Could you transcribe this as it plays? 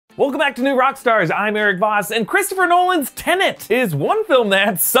Welcome back to New Rockstars. I'm Erik Voss, and Christopher Nolan's Tenet is one film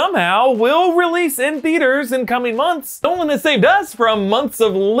that somehow will release in theaters in coming months. Nolan has saved us from months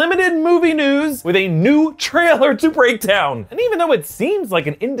of limited movie news with a new trailer to break down. And even though it seems like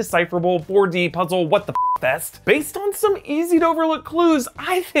an indecipherable 4D puzzle what the fest, based on some easy to overlook clues,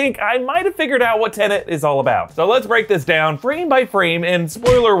 I think I might have figured out what Tenet is all about. So let's break this down frame by frame, and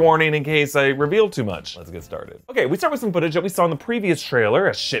spoiler warning in case I reveal too much. Let's get started. Okay, we start with some footage that we saw in the previous trailer,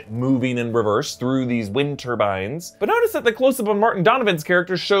 a ship moving in reverse through these wind turbines. But notice that the close-up on Martin Donovan's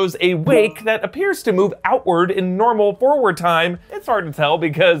character shows a wake that appears to move outward in normal forward time. It's hard to tell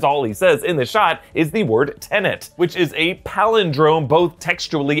because all he says in the shot is the word Tenet, which is a palindrome both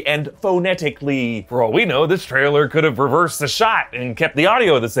textually and phonetically. For all we know, this trailer could have reversed the shot and kept the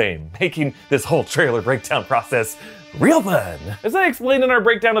audio the same, making this whole trailer breakdown process real fun. As I explained in our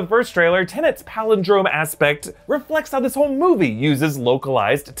breakdown of the first trailer, Tenet's palindrome aspect reflects how this whole movie uses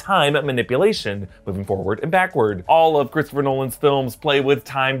localized time manipulation, moving forward and backward. All of Christopher Nolan's films play with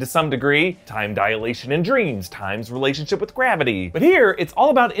time to some degree, time dilation in dreams, time's relationship with gravity. But here, it's all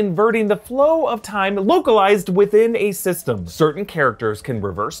about inverting the flow of time localized within a system. Certain characters can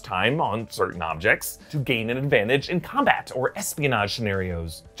reverse time on certain objects to gain an advantage in combat or espionage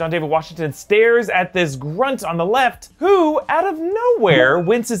scenarios. John David Washington stares at this grunt on the left, who, out of nowhere,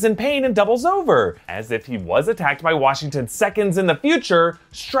 winces in pain and doubles over, as if he was attacked by Washington seconds in the future,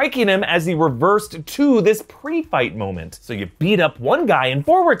 striking him as he reversed to this pre-fight moment. So you beat up one guy in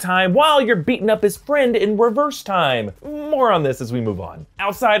forward time while you're beating up his friend in reverse time. More on this as we move on.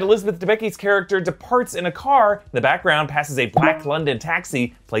 Outside, Elizabeth Debicki's character departs in a car. In the background passes a black London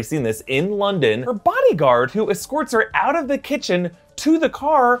taxi, placing this in London. Her bodyguard, who escorts her out of the kitchen to the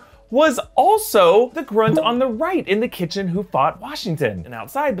car, was also the grunt on the right in the kitchen who fought Washington. And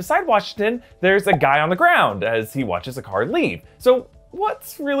outside, beside Washington, there's a guy on the ground as he watches a car leave. So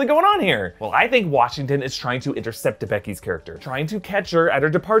what's really going on here? Well, I think Washington is trying to intercept Debicki's character, trying to catch her at her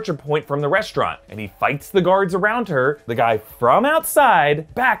departure point from the restaurant. And he fights the guards around her, the guy from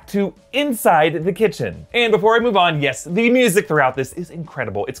outside, back to inside the kitchen. And before I move on, yes, the music throughout this is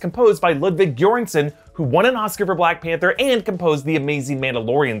incredible. It's composed by Ludwig Göransson, who won an Oscar for Black Panther and composed the amazing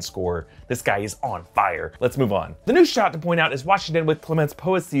Mandalorian score. This guy is on fire. Let's move on. The new shot to point out is Washington with Clemence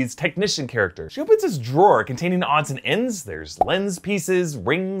Poessy's technician character. She opens this drawer containing odds and ends. There's lens pieces,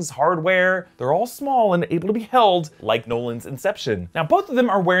 rings, hardware. They're all small and able to be held like Nolan's Inception. Now, both of them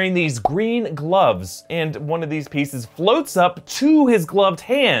are wearing these green gloves, and one of these pieces floats up to his gloved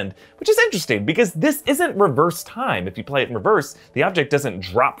hand, which is interesting because this isn't reverse time. If you play it in reverse, the object doesn't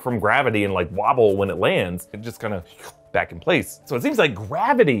drop from gravity and like wobble when it lands. It just kind of back in place. So it seems like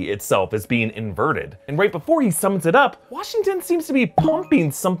gravity itself is being inverted. And right before he summons it up, Washington seems to be pumping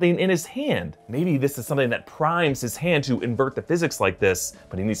something in his hand. Maybe this is something that primes his hand to invert the physics like this,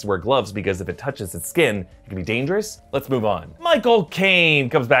 but he needs to wear gloves because if it touches his skin, it can be dangerous. Let's move on. Michael Caine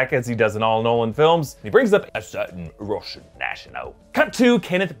comes back as he does in all Nolan films. He brings up a certain Russian national. Cut to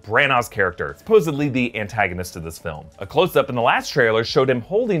Kenneth Branagh's character, supposedly the antagonist of this film. A close-up in the last trailer showed him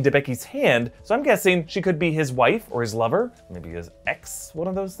holding Debicki's hand, so I'm guessing she could be his wife or his lover, maybe his ex, one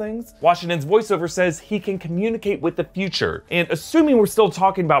of those things. Washington's voiceover says he can communicate with the future, and assuming we're still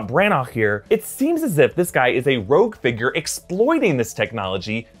talking about Branagh here, it seems as if this guy is a rogue figure exploiting this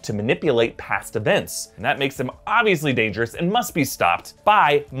technology to manipulate past events, and that makes him obviously dangerous and must be stopped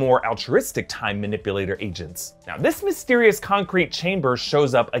by more altruistic time manipulator agents. Now, this mysterious concrete chamber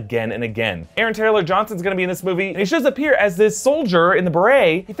shows up again and again. Aaron Taylor Johnson's gonna be in this movie, and he shows up here as this soldier in the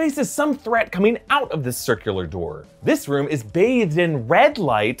beret. He faces some threat coming out of this circular door. This room is bathed in red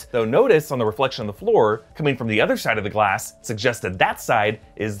light, though notice on the reflection on the floor, coming from the other side of the glass, suggests that that side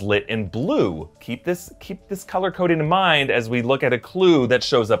is lit in blue. Keep this color coding in mind as we look at a clue that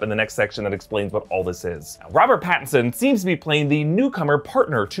shows up in the next section that explains what all this is. Now, Robert Pattinson seems to be playing the newcomer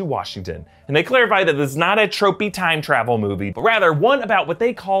partner to Washington, and they clarify that this is not a tropey time travel movie, but rather one about what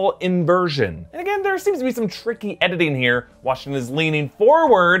they call inversion. And again, there seems to be some tricky editing here. Washington is leaning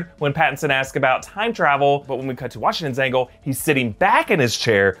forward when Pattinson asks about time travel, but when we cut to Washington's angle, he's sitting back in his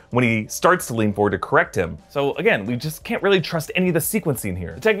chair when he starts to lean forward to correct him. So again, we just can't really trust any of the sequencing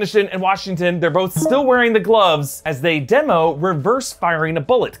here. The technician and Washington, they're both still wearing the gloves as they demo reverse firing a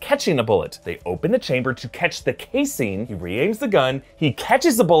bullet, catching a bullet. They open the chamber to catch the casing. He re-aims the gun. He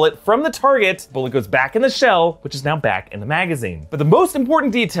catches the bullet from the target. The bullet goes back in the shell, which is now back in the magazine. But the most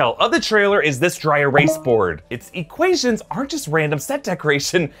important detail of the trailer is this dry erase board. Its equations aren't just random set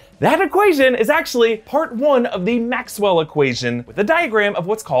decoration. That equation is actually part one of the Maxwell equation with a diagram of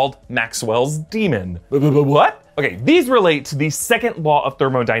what's called Maxwell's demon. What? Okay, these relate to the second law of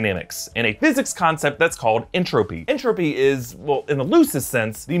thermodynamics and a physics concept that's called entropy. Entropy is, well, in the loosest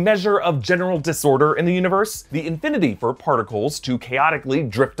sense, the measure of general disorder in the universe, the infinity for particles to chaotically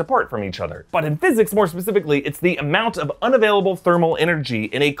drift apart from each other. But in physics, more specifically, it's the amount of unavailable thermal energy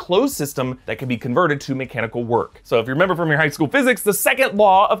in a closed system that can be converted to mechanical work. So if you remember from your high school physics, the second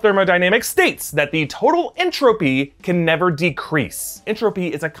law of thermodynamics states that the total entropy can never decrease.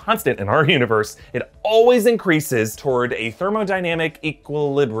 Entropy is a constant in our universe. It always increases toward a thermodynamic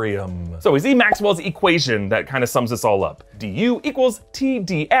equilibrium. So we see Maxwell's equation that kind of sums this all up. du equals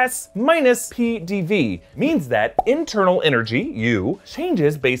TdS minus PdV means that internal energy, U,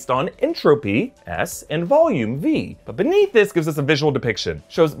 changes based on entropy, S, and volume, V. But beneath this gives us a visual depiction.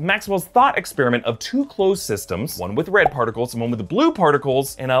 Shows Maxwell's thought experiment of two closed systems, one with red particles and one with blue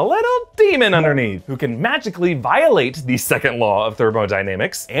particles, and a little demon underneath who can magically violate the second law of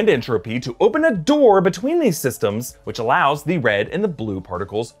thermodynamics and entropy to open a door between these systems, which allows the red and the blue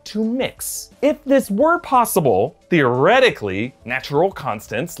particles to mix. If this were possible, theoretically, natural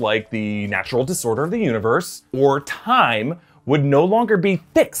constants like the natural disorder of the universe or time would no longer be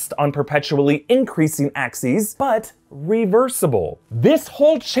fixed on perpetually increasing axes, but reversible. This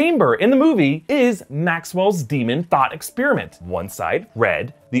whole chamber in the movie is Maxwell's demon thought experiment. One side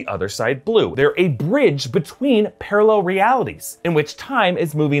red, the other side blue. They're a bridge between parallel realities in which time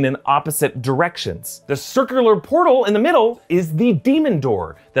is moving in opposite directions. The circular portal in the middle is the demon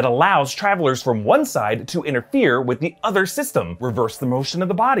door that allows travelers from one side to interfere with the other system, reverse the motion of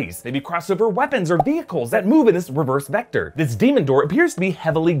the bodies, maybe cross over weapons or vehicles that move in this reverse vector. This demon door appears to be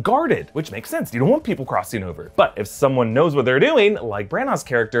heavily guarded, which makes sense. You don't want people crossing over. But if someone knows what they're doing, like Branagh's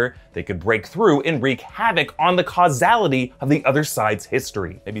character, they could break through and wreak havoc on the causality of the other side's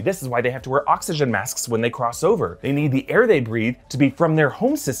history. Maybe this is why they have to wear oxygen masks when they cross over. They need the air they breathe to be from their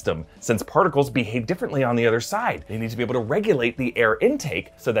home system, since particles behave differently on the other side. They need to be able to regulate the air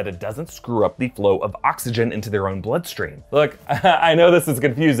intake so that it doesn't screw up the flow of oxygen into their own bloodstream. Look, I know this is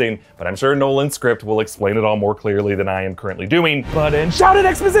confusing, but I'm sure Nolan's script will explain it all more clearly than I am currently doing. But in shouted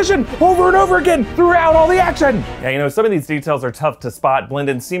exposition over and over again throughout all the action. Yeah, you know, some of these details are tough to spot, blend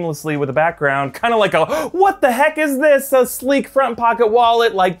in seamlessly with the background, kind of like a, what the heck is this? A sleek front pocket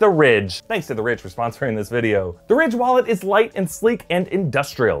wallet like the Ridge. Thanks to the Ridge for sponsoring this video. The Ridge wallet is light and sleek and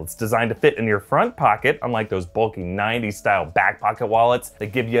industrial. It's designed to fit in your front pocket, unlike those bulky 90s style back pocket wallets that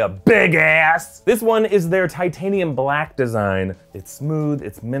give you a big ass. This one is their titanium black design. It's smooth,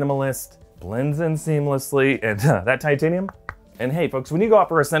 it's minimalist, blends in seamlessly, and that titanium. And hey folks, when you go out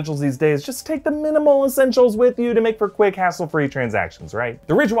for essentials these days, just take the minimal essentials with you to make for quick, hassle-free transactions, right?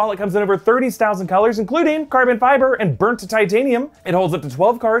 The Ridge wallet comes in over 30 styles and colors, including carbon fiber and burnt titanium. It holds up to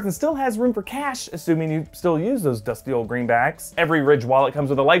 12 cards and still has room for cash, assuming you still use those dusty old greenbacks. Every Ridge wallet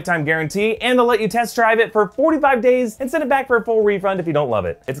comes with a lifetime guarantee, and they'll let you test drive it for 45 days and send it back for a full refund if you don't love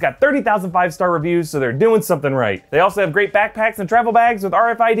it. It's got 30,000 5-star reviews, so they're doing something right. They also have great backpacks and travel bags with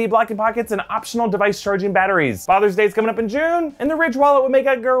RFID blocking pockets and optional device charging batteries. Father's Day's coming up in June, and the Ridge wallet would make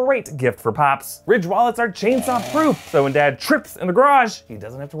a great gift for pops. Ridge wallets are chainsaw proof, so when dad trips in the garage, he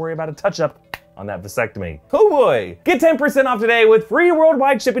doesn't have to worry about a touch-up on that vasectomy. Oh boy! Get 10% off today with free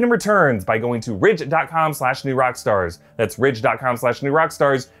worldwide shipping and returns by going to ridge.com/newrockstars. That's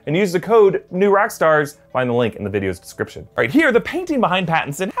ridge.com/newrockstars and use the code newrockstars. Find the link in the video's description. All right, here, the painting behind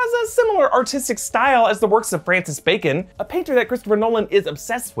Pattinson has a similar artistic style as the works of Francis Bacon, a painter that Christopher Nolan is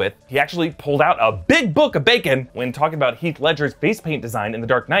obsessed with. He actually pulled out a big book of Bacon when talking about Heath Ledger's face paint design in The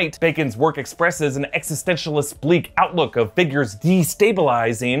Dark Knight. Bacon's work expresses an existentialist, bleak outlook of figures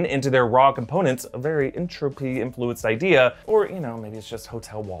destabilizing into their raw components, a very entropy-influenced idea, or, you know, maybe it's just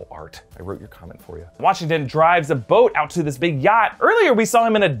hotel wall art. I wrote your comment for you. Washington drives a boat out to this big yacht. Earlier, we saw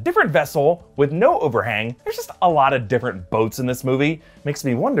him in a different vessel with no overhang. There's just a lot of different boats in this movie. Makes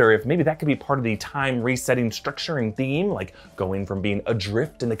me wonder if maybe that could be part of the time resetting structuring theme, like going from being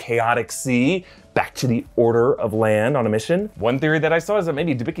adrift in the chaotic sea back to the order of land on a mission. One theory that I saw is that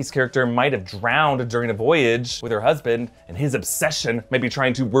maybe Debicki's character might have drowned during a voyage with her husband, and his obsession may be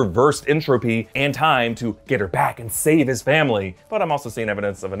trying to reverse entropy and time to get her back and save his family. But I'm also seeing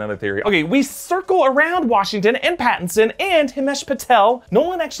evidence of another theory. Okay, we circle around Washington and Pattinson and Himesh Patel.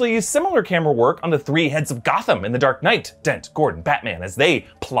 Nolan actually used similar camera work on the three heads of Gotham in The Dark Knight, Dent, Gordon, Batman, as they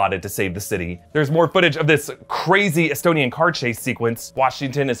plotted to save the city. There's more footage of this crazy Estonian car chase sequence.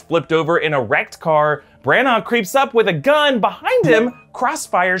 Washington is flipped over in a wrecked car. Branagh creeps up with a gun behind him.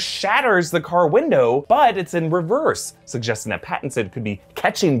 Crossfire shatters the car window, but it's in reverse, suggesting that Pattinson could be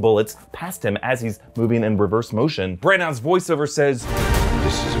catching bullets past him as he's moving in reverse motion. Branagh's voiceover says,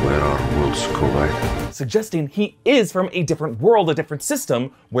 This is where our worlds collide. Suggesting he is from a different world, a different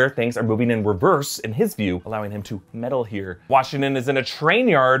system, where things are moving in reverse in his view, allowing him to meddle here. Washington is in a train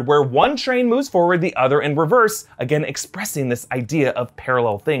yard where one train moves forward, the other in reverse, again expressing this idea of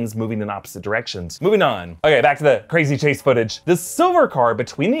parallel things moving in opposite directions. Moving on. Okay, back to the crazy chase footage. The silver car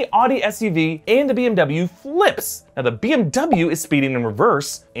between the Audi SUV and the BMW flips. Now the BMW is speeding in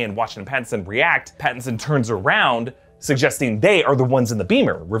reverse, and Washington and Pattinson react. Pattinson turns around, suggesting they are the ones in the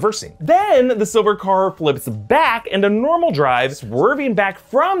Beamer, reversing. Then the silver car flips back into normal drive, swerving back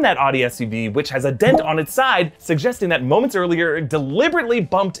from that Audi SUV, which has a dent on its side, suggesting that moments earlier it deliberately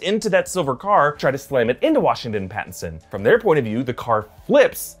bumped into that silver car, tried to slam it into Washington and Pattinson. From their point of view, the car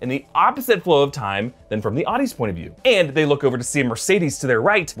flips in the opposite flow of time than from the Audi's point of view. And they look over to see a Mercedes to their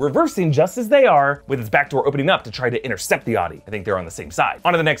right, reversing just as they are, with its back door opening up to try to intercept the Audi. I think they're on the same side.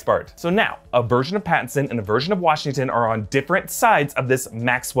 On to the next part. So now, a version of Pattinson and a version of Washington are on different sides of this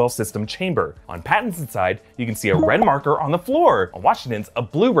Maxwell system chamber. On Pattinson's side, you can see a red marker on the floor. On Washington's, a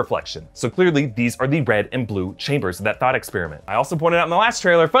blue reflection. So clearly these are the red and blue chambers of that thought experiment. I also pointed out in the last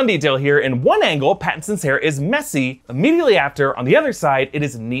trailer, fun detail here, in one angle, Pattinson's hair is messy. Immediately after, on the other side, it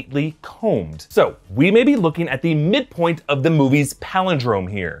is neatly combed. So we may be looking at the midpoint of the movie's palindrome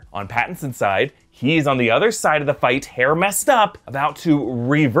here. On Pattinson's side, he's on the other side of the fight, hair messed up, about to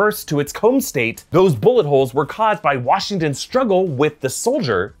reverse to its comb state. Those bullet holes were caused by Washington's struggle with the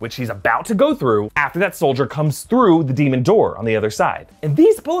soldier, which he's about to go through after that soldier comes through the demon door on the other side. And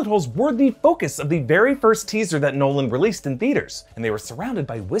these bullet holes were the focus of the very first teaser that Nolan released in theaters, and they were surrounded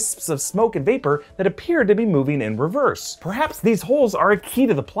by wisps of smoke and vapor that appeared to be moving in reverse. Perhaps these holes are a key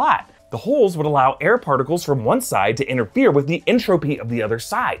to the plot. The holes would allow air particles from one side to interfere with the entropy of the other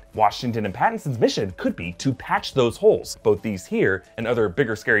side. Washington and Pattinson's mission could be to patch those holes, both these here and other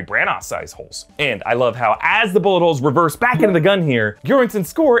bigger scary Branagh-size holes. And I love how as the bullet holes reverse back into the gun here, Göransson's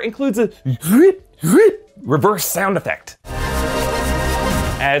score includes a reverse sound effect.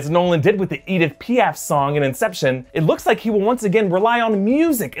 As Nolan did with the Edith Piaf song in Inception, it looks like he will once again rely on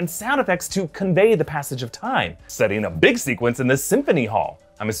music and sound effects to convey the passage of time, setting a big sequence in this symphony hall.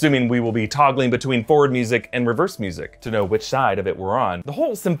 I'm assuming we will be toggling between forward music and reverse music to know which side of it we're on. The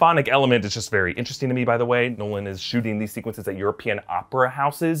whole symphonic element is just very interesting to me, by the way. Nolan is shooting these sequences at European opera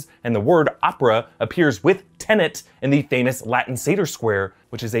houses, and the word opera appears with Tenet in the famous Latin Satyr Square,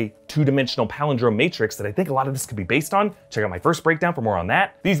 which is a two-dimensional palindrome matrix that I think a lot of this could be based on. Check out my first breakdown for more on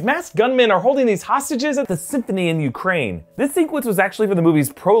that. These masked gunmen are holding these hostages at the symphony in Ukraine. This sequence was actually for the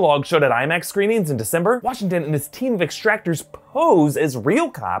movie's prologue showed at IMAX screenings in December. Washington and his team of extractors pose as real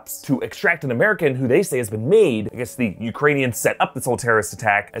cops to extract an American who they say has been made. I guess the Ukrainians set up this whole terrorist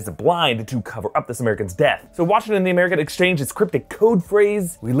attack as a blind to cover up this American's death. So Washington and the American exchange this cryptic code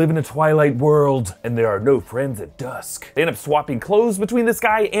phrase, "We live in a twilight world and there are no friends at dusk." They end up swapping clothes between this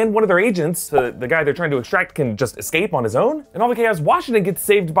guy and one of their agents, so the guy they're trying to extract can just escape on his own. And all the chaos, Washington gets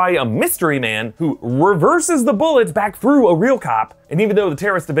saved by a mystery man who reverses the bullets back through a real cop. And even though the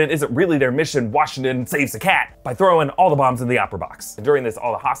terrorist event isn't really their mission, Washington saves a cat by throwing all the bombs in the opera box. And during this,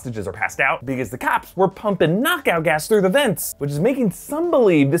 all the hostages are passed out because the cops were pumping knockout gas through the vents, which is making some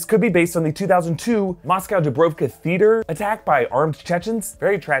believe this could be based on the 2002 Moscow Dubrovka theater attack by armed Chechens.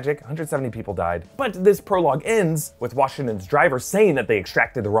 Very tragic, 170 people died. But this prologue ends with Washington's driver saying that they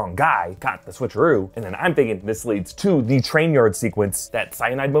extracted the wrong guy, got the switcheroo, and then I'm thinking this leads to the train yard sequence, that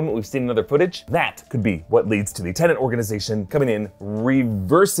cyanide moment we've seen in other footage. That could be what leads to the Tenet organization coming in,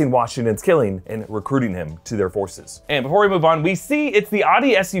 reversing Washington's killing and recruiting him to their forces. And before we move on, we see it's the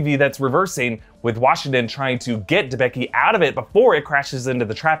Audi SUV that's reversing, with Washington trying to get DeBecky out of it before it crashes into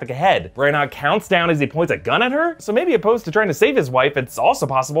the traffic ahead. Branagh counts down as he points a gun at her, so maybe opposed to trying to save his wife, it's also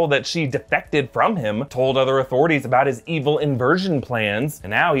possible that she defected from him, told other authorities about his evil inversion plans,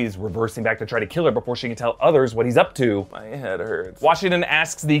 and now he's reversing back to try to kill her before she can tell others what he's up to. My head hurts. Washington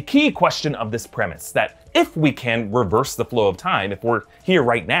asks the key question of this premise, that if we can reverse the flow of time, if we're here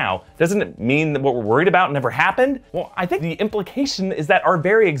right now, doesn't it mean that what we're worried about never happened? Well, I think the implication is that our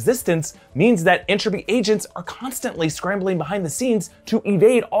very existence means that entropy agents are constantly scrambling behind the scenes to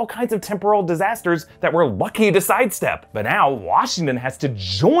evade all kinds of temporal disasters that we're lucky to sidestep. But now Washington has to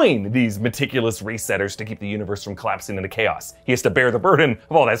join these meticulous resetters to keep the universe from collapsing into chaos. He has to bear the burden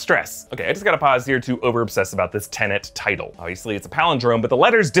of all that stress. Okay, I just gotta pause here to over-obsess about this Tenet title. Obviously it's a palindrome, but the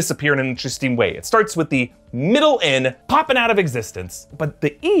letters disappear in an interesting way. It starts with the middle N popping out of existence, but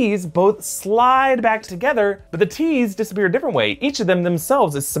the E's both slide back together, but the T's disappear a different way. Each of them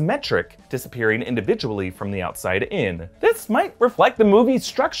themselves is symmetric, disappearing individually from the outside in. This might reflect the movie's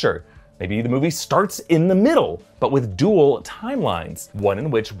structure. Maybe the movie starts in the middle, but with dual timelines. One in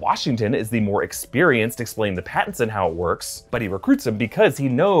which Washington is the more experienced explaining to Pattinson how it works, but he recruits him because he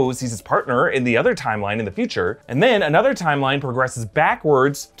knows he's his partner in the other timeline in the future. And then another timeline progresses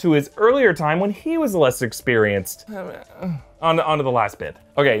backwards to his earlier time when he was less experienced. On to the last bit.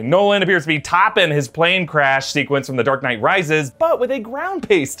 Okay, Nolan appears to be topping his plane crash sequence from The Dark Knight Rises, but with a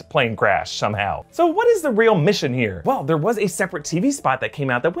ground-based plane crash somehow. So what is the real mission here? Well, there was a separate TV spot that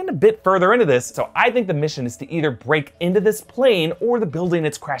came out that went a bit further into this, so I think the mission is to either break into this plane or the building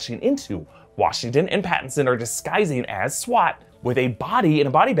it's crashing into. Washington and Pattinson are disguising as SWAT with a body in a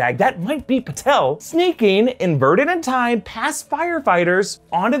body bag that might be Patel, sneaking inverted in time past firefighters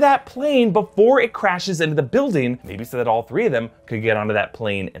onto that plane before it crashes into the building, maybe so that all three of them could get onto that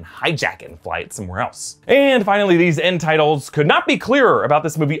plane and hijack it and fly it somewhere else. And finally, these end titles could not be clearer about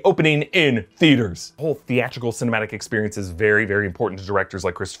this movie opening in theaters. The whole theatrical cinematic experience is very, very important to directors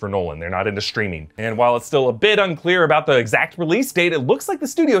like Christopher Nolan. They're not into streaming. And while it's still a bit unclear about the exact release date, it looks like the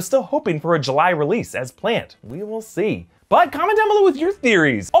studio is still hoping for a July release as planned. We will see. But comment down below with your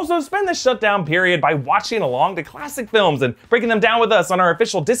theories. Also, spend the shutdown period by watching along to classic films and breaking them down with us on our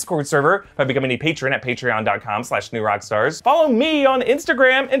official Discord server by becoming a patron at patreon.com/newrockstars. Follow me on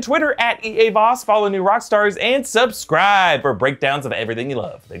Instagram and Twitter at EA Voss. Follow New Rockstars and subscribe for breakdowns of everything you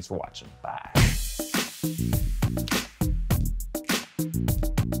love. Thanks for watching. Bye.